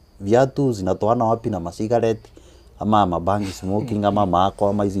kwani viatu zinatoana wapi na masigarette ama mabangi smoking ama maako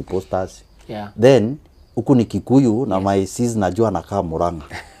ama hizi posters. Yeah. Then huku ni Kikuyu na my sis najua nakaa Murang'a.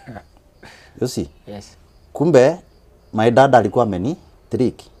 You see? Yes. Kumbe my dad alikuwa ameni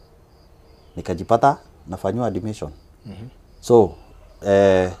trick. Nikajipata nafanywa admission. So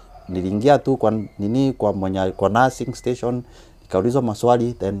niliingia tu kwa nursing station, nikaulizwa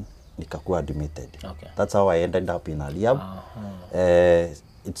maswali, then nikakuwa admitted. Okay. That's how I ended up in a rehab.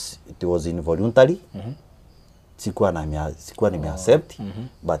 It was involuntary. Sikuwa nimeaccept,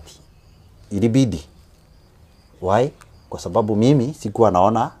 but ilibidi. Why? Kwa sababu mimi sikuwa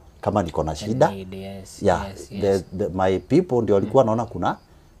naona kama niko na shida. My people ndio walikuwa naona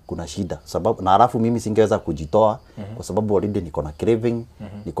kuna shida. Sababu na alafu mimi singeweza kujitoa kwa sababu already niko na craving,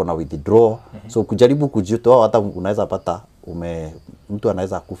 niko na withdraw. So kujaribu kujitoa hata unaweza pata mtu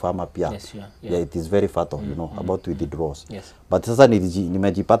anaweza kufa ama pia. Yeah, it is very fatal, you know, about withdrawals. But sasa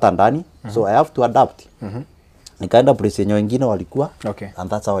nimejipata ndani, so I have to adapt. Nikaenda place yenye wengine walikuwa, and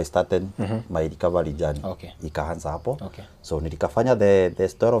that's how I started my recovery journey. Ikaanza hapo. So nilikafanya the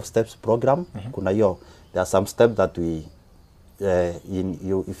Story of Steps program. Kuna hiyo, there are some steps that we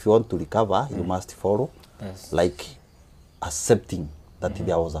if you want to recover, you must follow. Like accepting that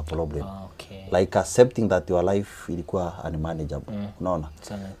there was a problem. Like accepting that your life ilikuwa unmanageable. Unaona?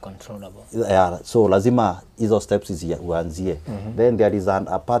 It's uncontrollable. Yeah, so lazima hizo steps uanzie. Then there is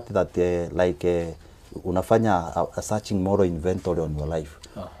a part that unafanya a searching moral inventory on your life.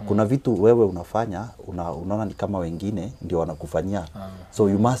 Kuna vitu wewe unafanya unaona ni kama wengine ndio wanakufanyia. So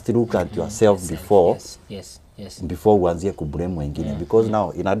you must look at yourself before before uanzie kublame wengine, because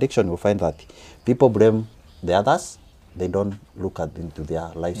now in addiction you find that people blame the others, they don't look at into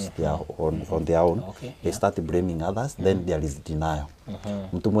their lives they are on their own. They start blaming others, then there is denial.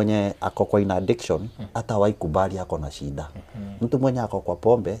 Mtu mwenye ako kwa in addiction hata hawahi kubali ako na shida. Mtu mwenye ako kwa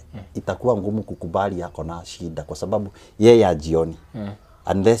pombe itakuwa ngumu kukubali ako na shida kwa sababu yeye ajioni.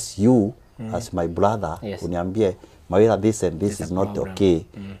 Unless you as my brother uniambie Mawira, this and this is not okay,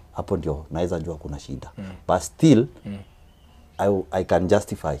 hapo ndio naweza jua kuna shida. But still I can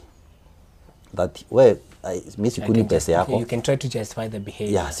justify that mimi sikunywi pesa yako. You can try to justify the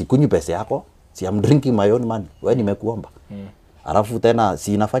behavior. Yeah, sikunywi pesa yako. I'm drinking my own money. Wewe nimekuomba. Alafu tena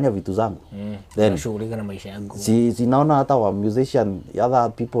si inafanya vitu zangu. Then shughulika na maisha yangu. Si naona hata wa musician,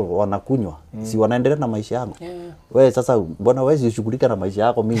 other people wanakunywa. Si wanaendelea na maisha yangu. Wewe sasa mbona wewe usishughulika na maisha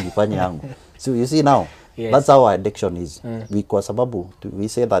yako, mimi nifanye yangu. So you see now, that's how addiction is. Kwa sababu we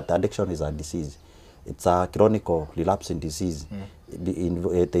say that addiction is a disease. It's a chronic relapsing disease.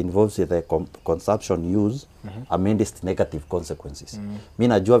 It involves the consumption, use, amidst negative consequences. Mimi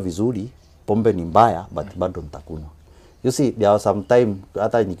najua vizuri pombe ni mbaya, but bado nitakunywa. You see, there was some time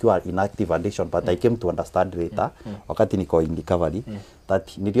hata nikiwa in active addiction, but I came to understand later wakati niko in recovery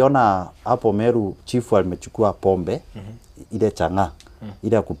that niliona hapo Meru chifu alimechukua pombe ile changa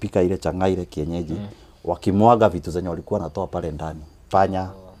ile ya kupika ile changa ile kienyeji, wakimwaga vitu zenye walikuwa natoa pale ndani, panya,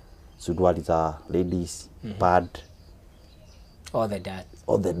 suruali za ladies, pad, all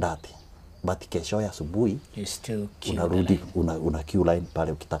the dirt. But kesho ya asubuhi unarudi una queue line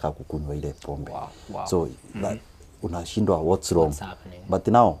pale ukitaka kukunywa ile pombe. So unashindwa what's wrong. But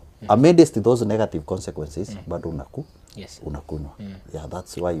now amidst those negative consequences bado unakunywa. Yeah,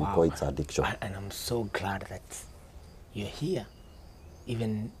 that's why you call it addiction. And I'm so glad that you're here.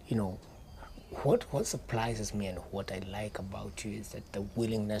 Even, you know, what surprises me and what I like about you is that the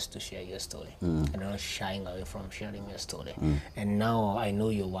willingness to share your story and not shying away from sharing your story. And now I know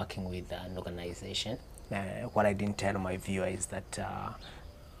you're working with an organization. What I didn't tell my viewer is that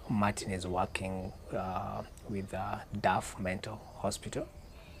Martin is working with DAF Mental Hospital.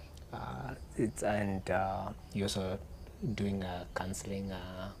 And you're also doing counseling.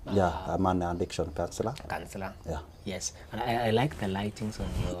 Yeah, I'm an addiction counselor. Yeah. Yes. And I like the lightings on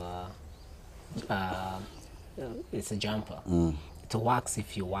your it's a jumper. It works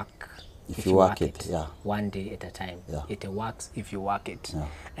if you work. If you work it, yeah. One day at a time. Yeah. It works if you work it. Yeah.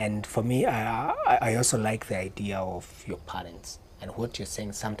 And for me, I also like the idea of your parents and what you're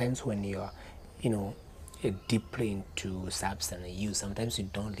saying. Sometimes when you're, you know, deeply into substance use, sometimes you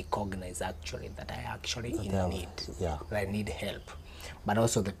don't recognize actually that I actually in need. Yeah. That I need help. but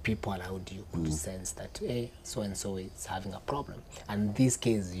also the people around you could sense that, hey, so and so is having a problem. And in this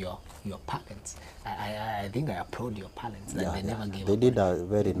case, your parents, I think I applaud your parents that they never gave They up. did on, a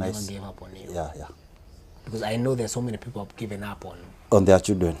very they nice. Never gave up on you. Yeah. Because I know there's so many people have given up On their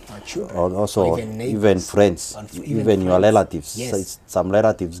children. Or also or even friends, even your relatives. Yes. So some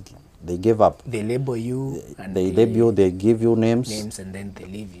relatives, they gave up. They label you. And They label, they give you names. and then they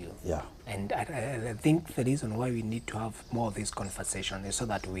leave you. Yeah. And I think the reason why we need to have more of this conversation is so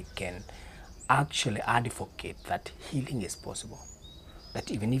that we can actually advocate that healing is possible.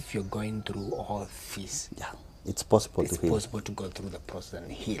 That even if you're going through all this, It's possible it's to heal. possible to go through the process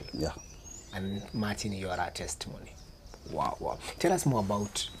and heal. Yeah. And Martin, you are a testimony. Wow. Tell us more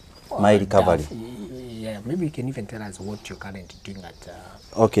about My recovery. Yeah, maybe you can even tell us what you're currently doing at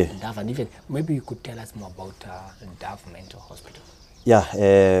DAV, and even maybe you could tell us more about DAV Mental Hospital.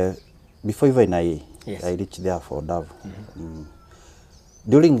 Yeah, before even I reached there for DAV,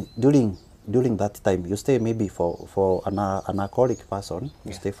 during that time, you stay maybe for an alcoholic person,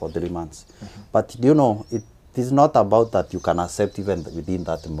 you stay for 3 months. But you know, it is not about that you can accept even within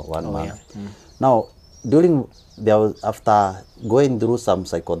that 1 month. Yeah. Now, after going through some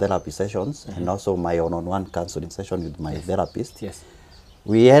psychotherapy sessions and also my one-on-one counseling session with my therapist,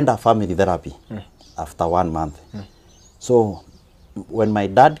 we end a family therapy after 1 month. So when my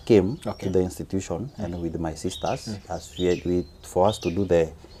dad came to the institution and with my sisters, as for us to do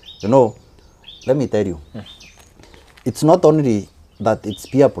let me tell you, it's not only that it's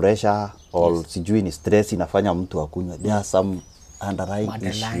peer pressure or sijui ni stress inafanya mtu akunywe. There are some underlying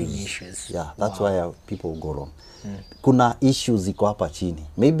issues. Yeah, that's why people go wrong. Kuna issues ziko hapa chini.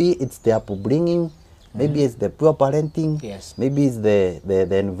 Maybe it's the upbringing, maybe it's the poor parenting, maybe it's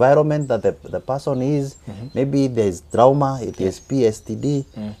the environment that the person is, maybe there's trauma, it is PSTD.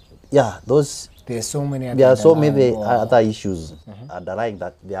 Yeah, there are so many other issues underlying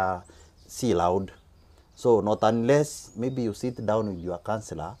that they are still loud. So not unless maybe you sit down with your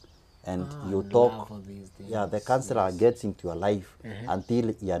counselor and you talk, the counselor gets into your life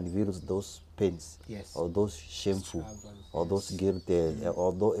until he unveils those pains or those shameful or those guilty,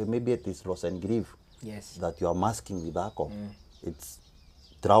 or maybe it is loss and grief that you are masking with alcohol. It's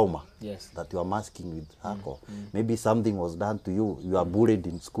trauma that you are masking with alcohol. Maybe something was done to you, you are bullied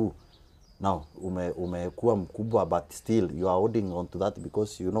in school. Now, umekuwa mkubwa, but still you are holding on to that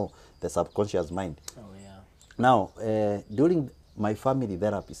because you know the subconscious mind. Now, during my family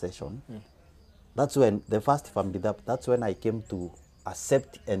therapy session, that's when the first family therapy, that's when I came to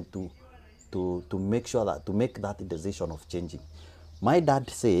accept and to make sure that, to make that decision of changing. My dad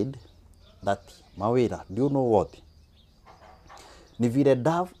said that, Mawira, do you know what? Ni vile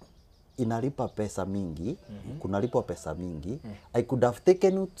DAV inalipa pesa mingi, kunalipwa pesa mingi, I could have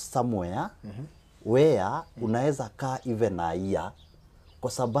taken you somewhere where unaweza kaa even a year,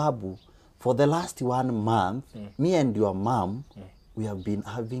 kwa sababu for the last 1 month, me and your mom, we have been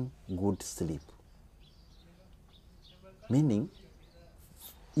having good sleep. Meaning,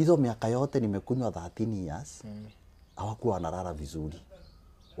 hizo miaka yote nimekunywa 13 years, hawakuwa wanalala vizuri.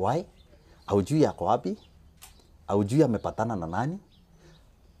 Why? Haujui yako wapi? Haujui amepatana na nani?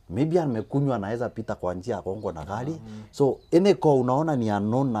 Maybe amekunywa anaweza pita kwa njia ya Kongo na gari. So, kwa unaona ni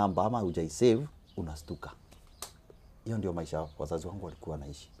unknown number ama hujaisave, unastuka. Hiyo ndio maisha wazazi wangu walikuwa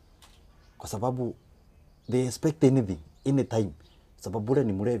naishi. Kwa sababu they expect anything, anytime. Sababu ule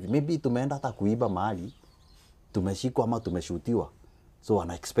ni mlevi. Maybe tumeenda hata kuiba mahali, tumeshikwa ama tumeshutiwa. So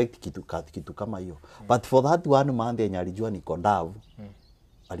wana expect kitu kama hiyo. But for that 1 month yenye alijua niko DAV,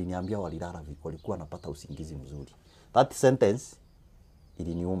 aliniambia walilala, walikuwa napata usingizi mzuri. That sentence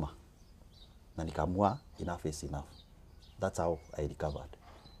iliniuma. Na nikaamua enough is enough. That's how I recovered.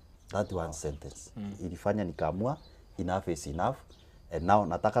 That one sentence. Ilifanya nikaamua enough is enough. And now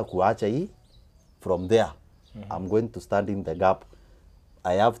nataka kuacha hii. From there, I'm going to stand in the gap.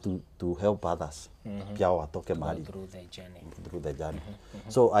 I have to help others. Pia watoke mahali. Through the journey.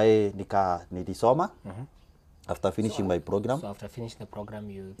 So nilisoma. After finishing my program. So after finishing the program,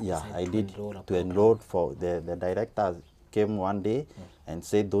 you I did to enroll for the director came one day and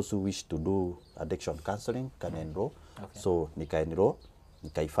said those who wish to do addiction counseling can enroll. So nika-enroll,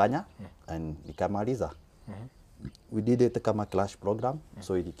 nikaifanya and nikamaliza. We did it kama clash program,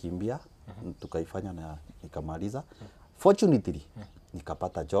 so ilikimbia, tukaifanya na nikamaliza. Fortunately,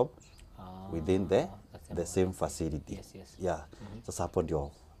 nikapata job within the same facility. Yeah. Sasa hapo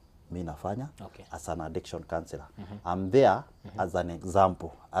ndio mimi nafanya as an addiction counselor. I'm there as an example,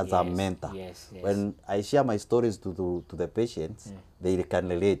 as a mentor. When I share my stories to the patients, they can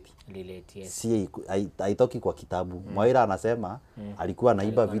relate. Si haitoki kwa kitabu. Mwaira anasema alikuwa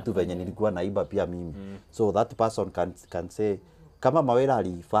naiba vitu venye nilikuwa naiba pia mimi. So that person can say kama Mawera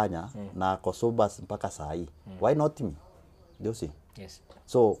alifanya na ako sober mpaka saa hii, why not me? Ndio si? Yes.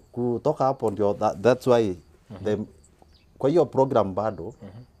 So kutoka hapo ndio that's why kwa hiyo program bado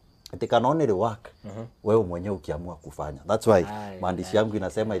it can only work wewe mwenyewe ukiamua kufanya. That's why maandishi yangu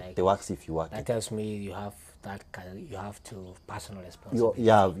inasema it works if you work. That tells me you have to personal responsibility.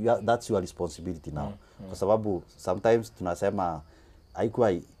 Yeah, that's your responsibility now. Kwa sababu sometimes tunasema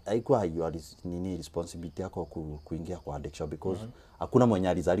haikuwa your responsibility yako kuingia kwa addiction because hakuna mwenye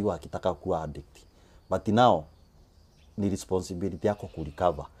alizaliwa akitaka kuwa addict. But now ni responsibility yako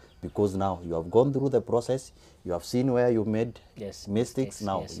kurecover because now you have gone through the process, you have seen where you made mistakes.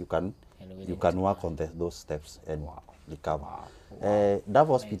 Now you can work on those steps and recover. That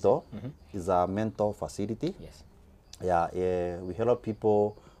hospital is a mental facility. Yes. Yeah, we help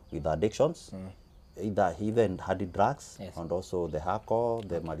people with addictions, either even hard drugs, and also the alcohol,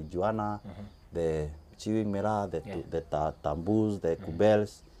 the marijuana, the chewing mirror, the tamboos, the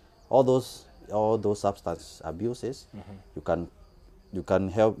kubels, all those substance abuses. You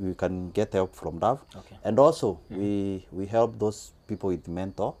can get help from that. Okay. And also we help those people with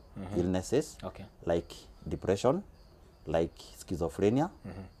mental illnesses, like depression, like schizophrenia,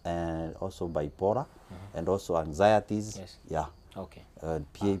 and also bipolar, and also anxieties. Yes. Yeah. Okay.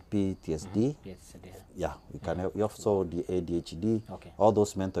 PTSD. Yeah, we can help. Also the ADHD. Okay. All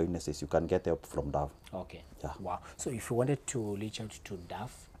those mental illnesses, you can get help from that. Okay. Yeah. Wow. So if you wanted to reach out to DAF,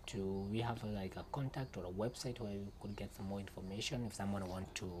 do we have like a contact or a website where you could get some more information if someone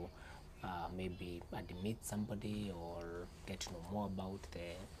want to maybe admit somebody or get to know more about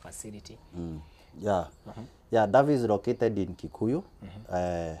the facility? Yeah. Yeah, DAF is located in Kikuyu,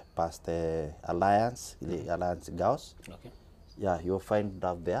 past the Alliance, the Alliance Girls. Okay. Yeah, you'll find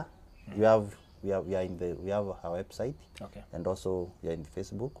DAF there. We have our website. Okay. And also we are in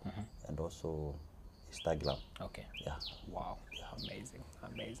Facebook and also Instagram. Okay. Yeah. Wow. Yeah.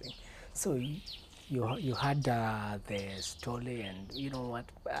 Amazing. So you had the story, and you know what?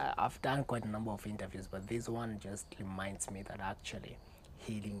 I've done quite a number of interviews, but this one just reminds me that actually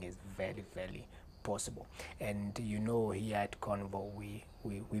healing is very, very possible. And you know, here at Convo, we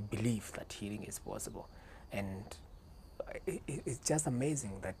believe that healing is possible, and it's just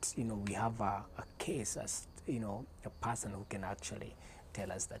amazing that, you know, we have a case, as you know, a person who can actually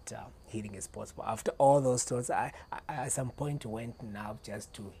tell us that healing is possible. After all those stories, I at some point went now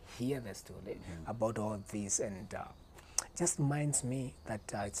just to hear the story about all this, and just reminds me that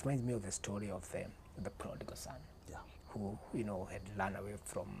it reminds me of the story of the prodigal son, who, you know, had run away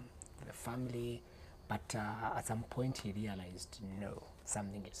from the family, but at some point he realized, no,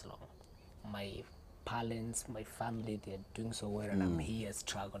 something is wrong. My parents, my family, they're doing so well, and I'm here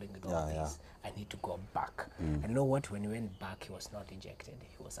struggling with all this. I need to go back. And you know what? When he went back, he was not rejected.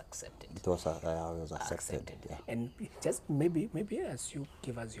 He was accepted. It was accepted. Yeah. And just maybe as you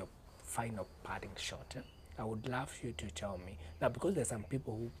give us your final parting shot, I would love you to tell me now, because there's some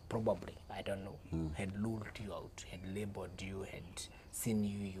people who probably, I don't know, had ruled you out, had labeled you, had seen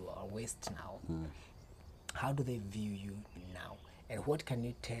you are a waste now. How do they view you now? And what can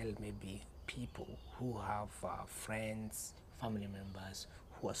you tell maybe people who have friends, family members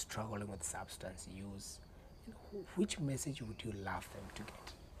who are struggling with substance use? You know, which message would you love them to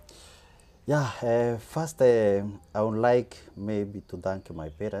get? Yeah, first I would like maybe to thank my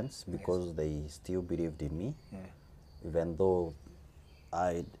parents because they still believed in me, even though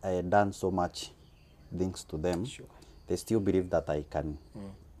I had done so much things to them. Sure. They still believe that I can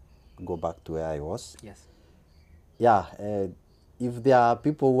go back to where I was. Yes. Yeah, if there are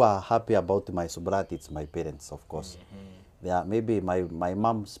people who are happy about my sobriety, it's my parents, of course. There maybe my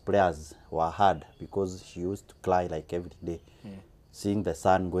mom's prayers were hard because she used to cry like every day, seeing the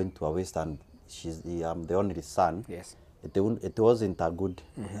son going to a waste, and I'm the only son. Yes. It wasn't a good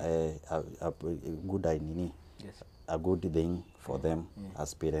a good thing for them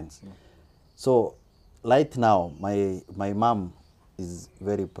as parents. So right now my mom is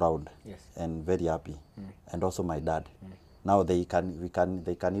very proud and very happy, and also my dad. Now they can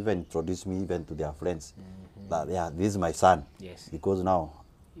even introduce me even to their friends. That this is my son. Yes. Because now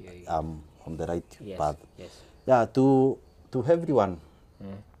I'm on the right path. Yes. Yeah, to everyone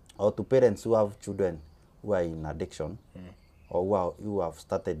or to parents who have children who are in addiction or who have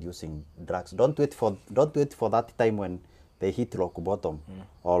started using drugs, don't wait for that time when they hit rock bottom,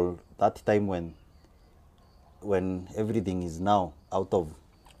 or that time when everything is now out of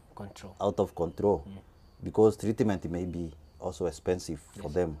control. Because treatment may be also expensive for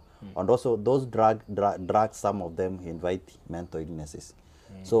them. And also those drugs, some of them invite mental illnesses.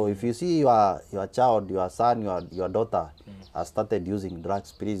 So if you see your child, your son, your daughter has started using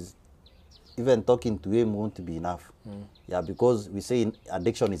drugs, please even talking to him won't be enough. Yeah, because we say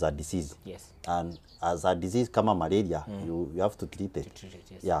addiction is a disease. Yes. And as a disease kama malaria, you have to treat it. Treat it,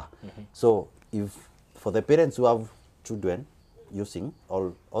 yes. Yeah. So if for the parents who have children using,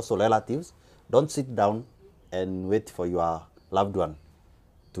 or also relatives, don't sit down and wait for your loved one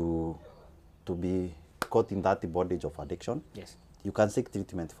to be caught in that bondage of addiction. Yes. You can seek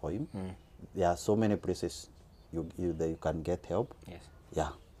treatment for him. There are so many places that you can get help. Yes. Yeah.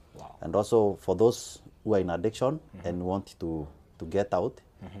 Wow. And also for those who are in addiction and want to get out,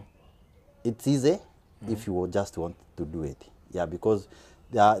 it's easy if you just want to do it. Yeah, because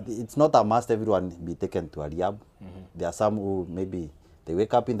it's not a must everyone be taken to a rehab. There are some who maybe they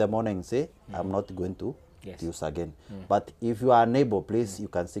wake up in the morning and say, I'm not going to Yes. use again. But if you are unable, please, you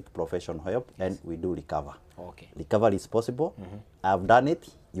can seek professional help, and we do recover. Okay. Recovery is possible. I've done it.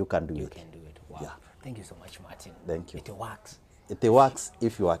 You can do You it. can do it. Wow. Yeah. Thank you so much, Martin. Thank you. It works. It works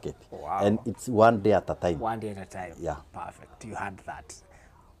if you work it. Wow. And it's one day at a time. One day at a time. Yeah. Perfect. You had that.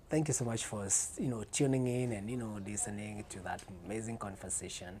 Thank you so much for tuning in and listening to that amazing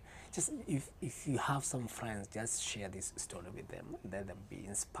conversation. Just if you have some friends, just share this story with them. Let them be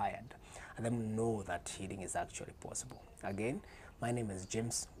inspired and them know that healing is actually possible. Again, my name is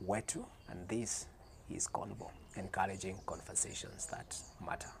James Wetu, and this is Convo, encouraging conversations that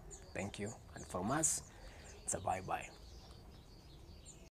matter. Thank you, and from us, it's a bye-bye.